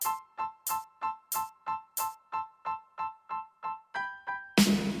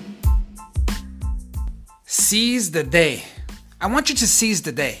Seize the day. I want you to seize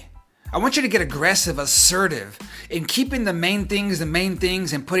the day. I want you to get aggressive, assertive in keeping the main things,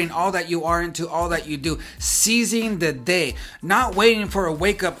 and putting all that you are into all that you do. Seizing the day. Not waiting for a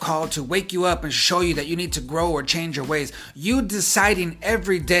wake-up call to wake you up and show you that you need to grow or change your ways. You deciding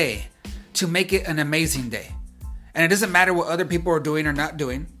every day to make it an amazing day. And it doesn't matter what other people are doing or not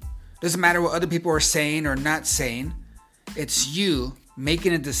doing. It doesn't matter what other people are saying or not saying. It's you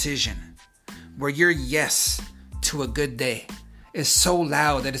making a decision where your yes to a good day is so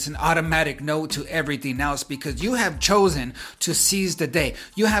loud that it's an automatic no to everything else, because you have chosen to seize the day.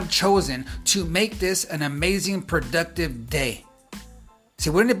 You have chosen to make this an amazing, productive day. See,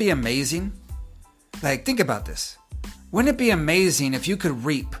 wouldn't it be amazing? Like, think about this. Wouldn't it be amazing if you could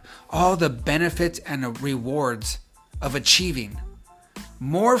reap all the benefits and the rewards of achieving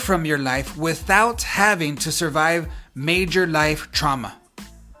more from your life without having to survive major life trauma?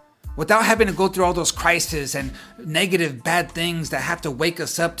 Without having to go through all those crises and negative, bad things that have to wake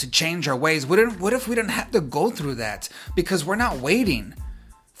us up to change our ways. What if we didn't have to go through that? Because we're not waiting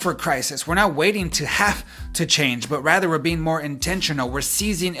for crisis. We're not waiting to have to change, but rather we're being more intentional. We're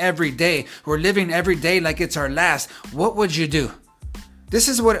seizing every day. We're living every day like it's our last. What would you do? This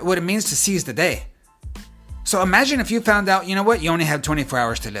is what it means to seize the day. So imagine if you found out, you know what? You only have 24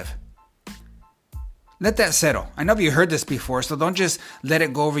 hours to live. Let that settle. I know you heard this before, so don't just let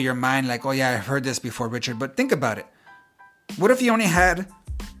it go over your mind like, oh yeah, I've heard this before, Richard. But think about it. What if you only had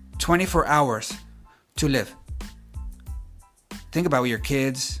 24 hours to live? Think about your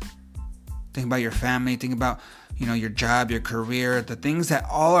kids. Think about your family. Think about, your job, your career, the things that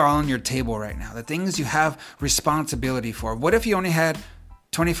all are on your table right now, the things you have responsibility for. What if you only had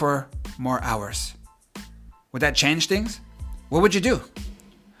 24 more hours? Would that change things? What would you do?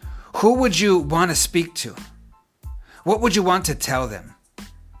 Who would you want to speak to? What would you want to tell them?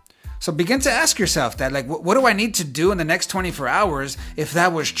 So begin to ask yourself that, like, what do I need to do in the next 24 hours if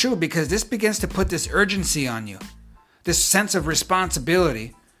that was true? Because this begins to put this urgency on you, this sense of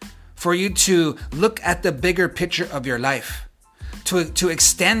responsibility for you to look at the bigger picture of your life, to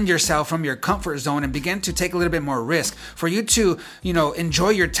extend yourself from your comfort zone and begin to take a little bit more risk, for you to, enjoy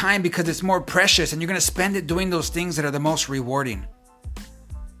your time because it's more precious and you're going to spend it doing those things that are the most rewarding.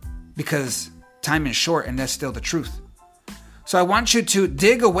 Because time is short, and that's still the truth. So I want you to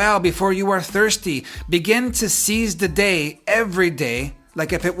dig a well before you are thirsty. Begin to seize the day every day,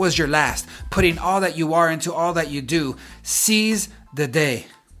 like if it was your last, putting all that you are into all that you do. Seize the day.